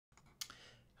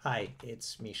Hi,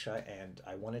 it's Misha, and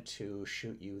I wanted to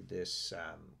shoot you this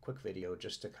quick video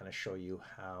just to kind of show you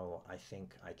how I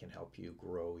think I can help you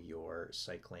grow your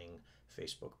cycling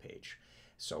Facebook page.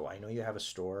 So I know you have a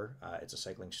store, it's a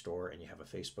cycling store, and you have a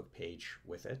Facebook page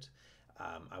with it.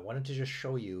 I wanted to just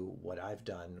show you what I've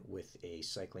done with a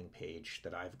cycling page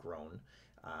that I've grown,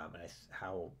 and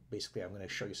how basically I'm going to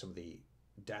show you some of the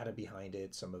data behind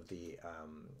it, some of the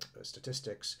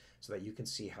statistics, so that you can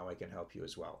see how I can help you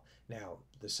as well. Now,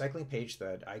 the cycling page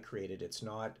that I created, it's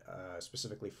not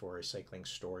specifically for a cycling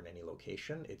store in any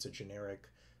location. It's a generic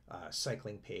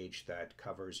cycling page that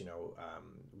covers,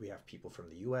 we have people from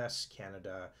the US,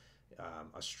 Canada,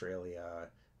 Australia,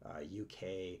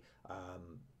 UK,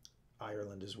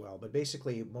 Ireland as well, but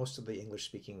basically most of the English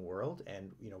speaking world,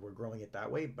 and we're growing it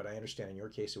that way. But I understand in your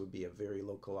case it would be a very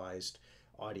localized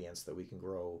audience that we can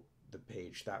grow the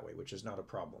page that way, which is not a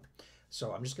problem.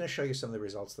 So I'm just going to show you some of the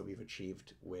results that we've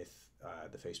achieved with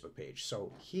the Facebook page.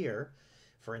 So here,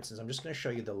 for instance, I'm just going to show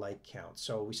you the like count.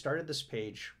 So we started this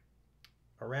page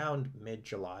around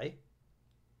mid-July.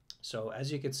 So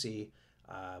as you can see,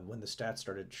 when the stats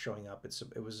started showing up,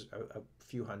 it was a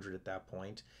few hundred at that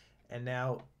point, and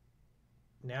now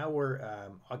we're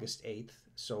August 8th.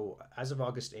 So as of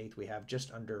August 8th, we have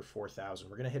just under 4,000.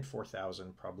 We're going to hit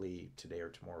 4,000 probably today or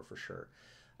tomorrow for sure.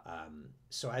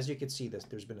 So as you can see,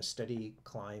 there's been a steady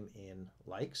climb in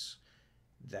likes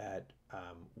that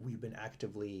we've been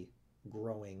actively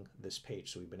growing this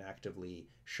page. So we've been actively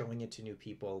showing it to new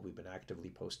people. We've been actively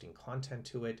posting content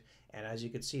to it. And as you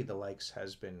can see, the likes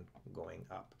has been going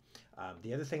up.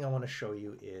 The other thing I want to show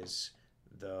you is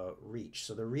the reach.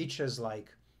 So the reach is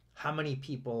like how many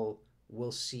people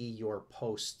will see your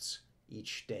posts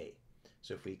each day.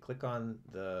 So if we click on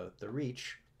the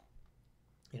reach,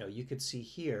 you could see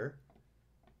here,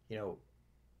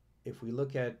 if we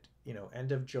look at,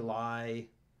 end of July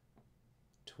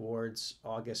towards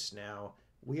August now,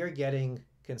 we are getting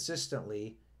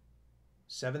consistently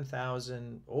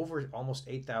 7,000, over almost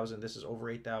 8,000. This is over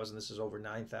 8,000. This is over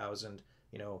 9,000,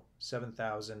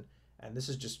 7,000. And this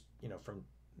is just, from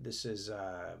this is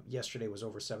yesterday was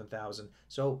over 7,000.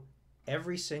 So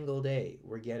every single day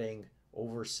we're getting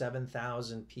over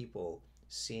 7,000 people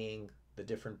seeing the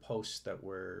different posts that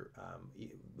we're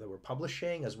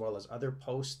publishing, as well as other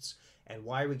posts. And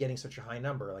why are we getting such a high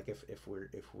number? Like if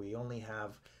we only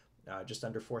have just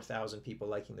under 4,000 people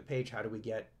liking the page, how do we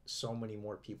get so many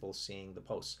more people seeing the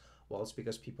posts? Well, it's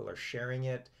because people are sharing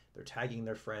it, they're tagging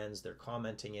their friends, they're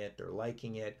commenting it, they're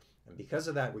liking it, and because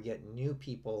of that, we get new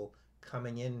people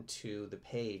coming into the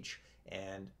page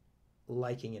and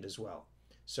liking it as well.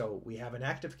 So we have an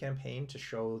active campaign to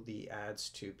show the ads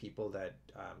to people that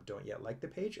don't yet like the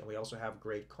page, and we also have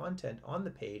great content on the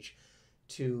page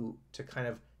to kind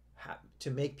of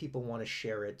to make people want to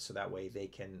share it, so that way they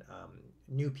can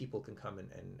new people can come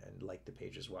and like the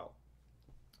page as well.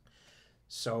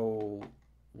 So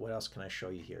what else can I show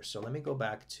you here? So let me go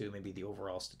back to maybe the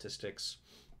overall statistics.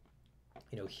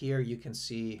 Here you can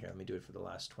see, here, let me do it for the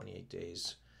last 28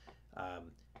 days.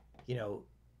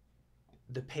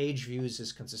 The page views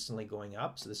is consistently going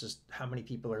up. So this is how many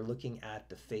people are looking at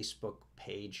the Facebook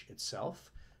page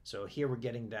itself. So here we're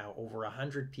getting now over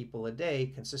 100 people a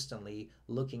day consistently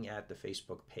looking at the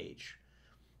Facebook page.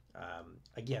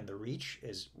 Again, the reach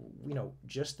is,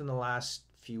 just in the last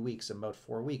few weeks, about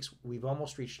 4 weeks, we've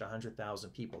almost reached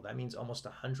 100,000 people. That means almost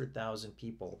 100,000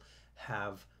 people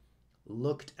have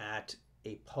looked at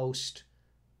a post,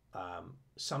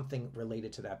 something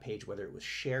related to that page, whether it was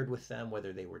shared with them,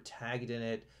 whether they were tagged in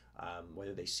it,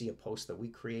 whether they see a post that we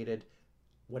created,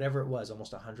 whatever it was.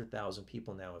 Almost 100,000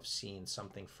 people now have seen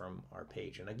something from our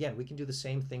page. And again, we can do the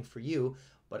same thing for you,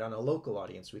 but on a local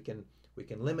audience. We can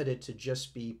limit it to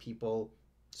just be people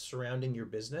surrounding your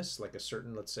business, like a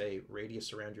certain, let's say,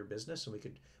 radius around your business, and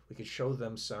we could show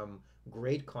them some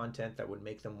great content that would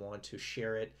make them want to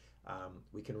share it.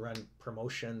 We can run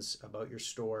promotions about your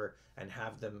store and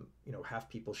have them, have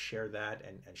people share that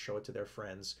and show it to their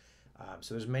friends.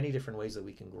 So there's many different ways that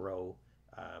we can grow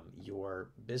your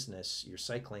business, your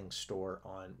cycling store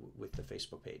with the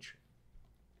Facebook page.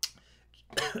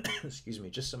 Excuse me,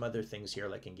 just some other things here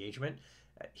like engagement.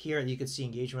 Here you can see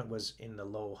engagement was in the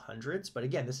low hundreds, but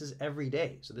again, this is every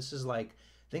day. So this is like,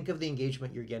 think of the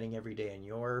engagement you're getting every day in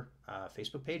your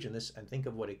Facebook page, and think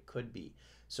of what it could be.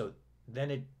 So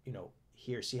then it,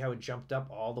 here, see how it jumped up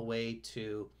all the way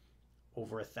to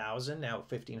over 1,000, now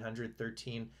 1,500,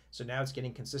 13. So now it's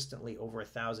getting consistently over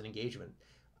 1,000 engagement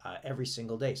every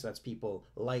single day. So that's people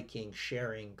liking,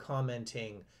 sharing,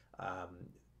 commenting,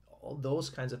 all those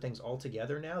kinds of things all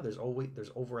together. Now there's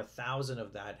over 1,000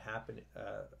 of that happen,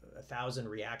 1,000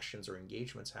 reactions or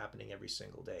engagements happening every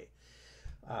single day.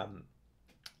 Um,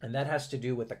 and that has to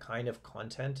do with the kind of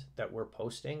content that we're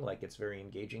posting. Like it's very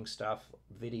engaging stuff,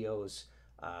 videos,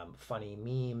 funny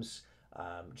memes,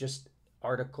 just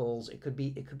articles. It could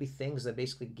be things that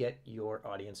basically get your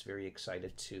audience very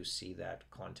excited to see that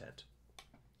content.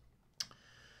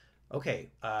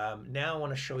 Okay, now I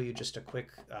want to show you just a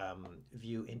quick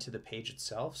view into the page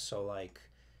itself. So like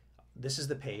this is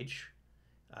the page.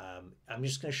 I'm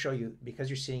just going to show you, because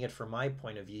you're seeing it from my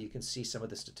point of view, you can see some of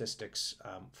the statistics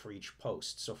for each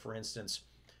post. So for instance,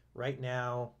 right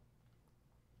now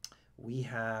we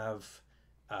have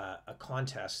a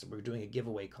contest. We're doing a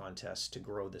giveaway contest to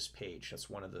grow this page. That's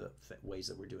one of the ways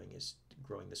that we're doing is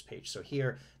growing this page. So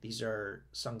here, these are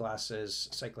sunglasses,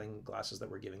 cycling glasses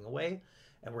that we're giving away.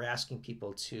 And we're asking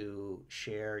people to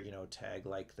share, tag,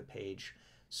 like the page.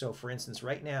 So for instance,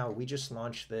 right now, we just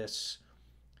launched this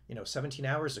 17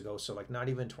 hours ago, so like not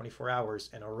even 24 hours,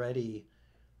 and already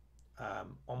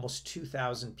almost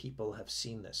 2,000 people have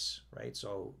seen this, right?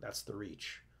 So that's the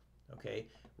reach, okay?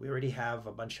 We already have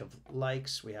a bunch of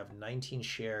likes, we have 19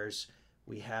 shares,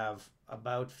 we have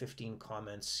about 15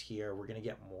 comments here. We're gonna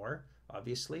get more,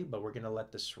 obviously, but we're gonna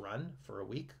let this run for a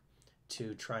week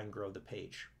to try and grow the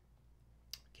page.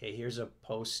 Okay, here's a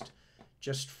post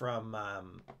just from a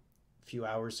few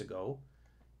hours ago,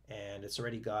 and it's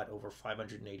already got over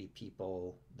 580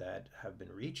 people that have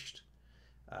been reached.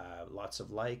 Lots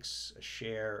of likes, a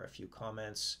share, a few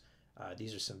comments.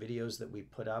 These are some videos that we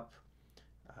put up.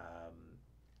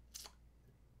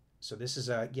 So this is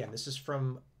again, this is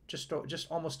from just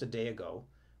almost a day ago.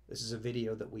 This is a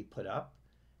video that we put up.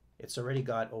 It's already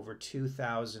got over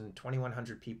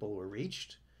 2,100 people were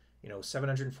reached.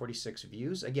 746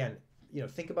 views. Again,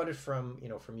 think about it from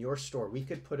from your store. We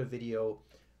could put a video.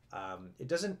 It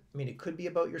doesn't, it could be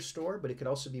about your store, but it could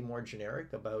also be more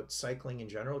generic about cycling in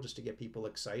general, just to get people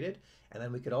excited. And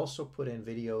then we could also put in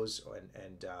videos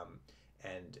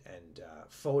and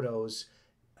photos,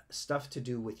 stuff to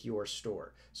do with your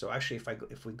store. So actually,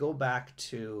 if we go back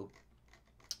to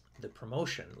the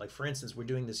promotion, like for instance, we're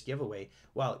doing this giveaway.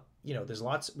 Well, there's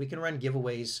lots, we can run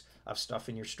giveaways of stuff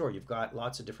in your store. You've got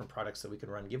lots of different products that we can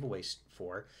run giveaways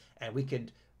for, and we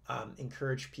could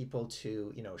encourage people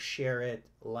to share it,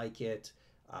 like it,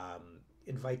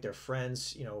 invite their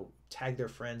friends, tag their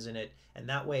friends in it, and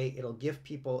that way it'll give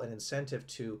people an incentive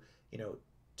to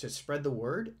to spread the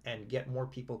word and get more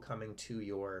people coming to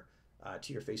your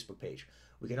Facebook page.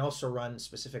 We can also run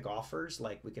specific offers,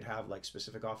 like we could have like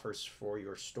specific offers for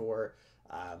your store,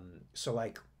 so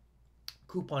like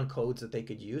coupon codes that they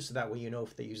could use, so that way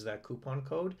if they use that coupon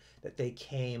code that they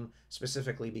came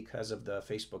specifically because of the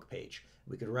Facebook page.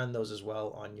 We could run those as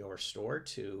well on your store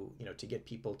to to get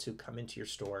people to come into your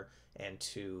store and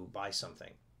to buy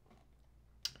something.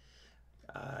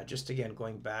 Just again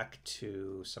going back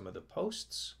to some of the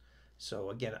posts.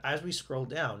 So again, as we scroll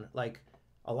down, like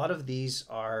a lot of these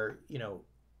are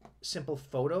simple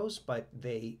photos, but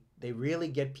they really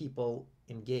get people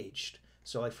engaged.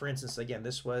 So like for instance, again,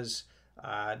 this was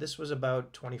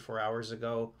about 24 hours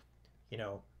ago.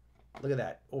 Look at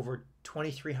that, over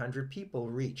 2,300 people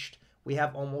reached. We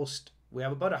have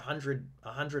about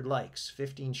 100 likes,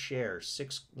 15 shares,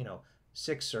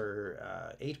 6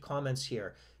 or 8 comments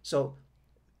here. So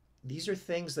these are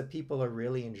things that people are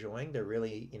really enjoying. They're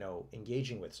really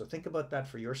engaging with. So think about that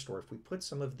for your store. If we put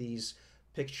some of these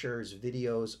pictures,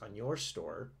 videos on your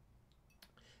store,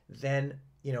 then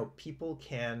people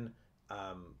can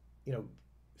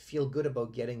feel good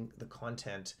about getting the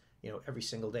content every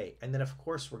single day. And then of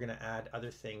course we're going to add other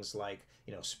things like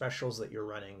specials that you're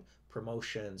running,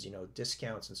 promotions,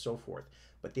 discounts, and so forth.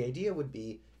 But the idea would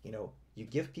be you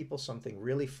give people something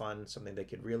really fun, something they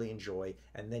could really enjoy,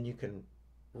 and then you can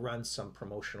run some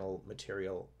promotional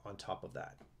material on top of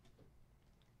that.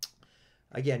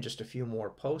 Again, just a few more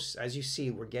posts. As you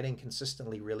see, we're getting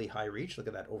consistently really high reach. Look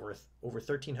at that, over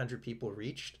 1,300 people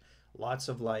reached, lots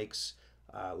of likes,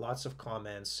 lots of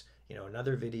comments.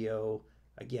 Another video,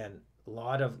 again,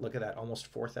 look at that, almost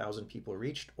 4,000 people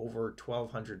reached, over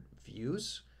 1,200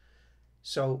 views.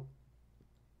 So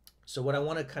what I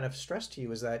want to kind of stress to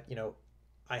you is that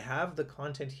I have the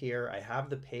content here, I have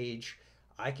the page.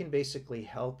 I can basically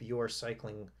help your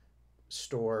cycling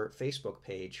store Facebook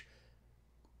page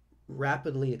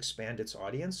rapidly expand its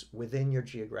audience within your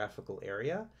geographical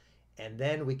area. And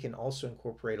then we can also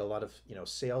incorporate a lot of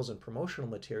sales and promotional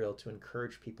material to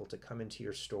encourage people to come into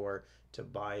your store to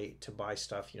buy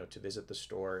stuff, to visit the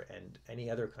store, and any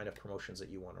other kind of promotions that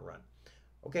you want to run.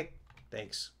 Okay,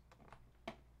 thanks.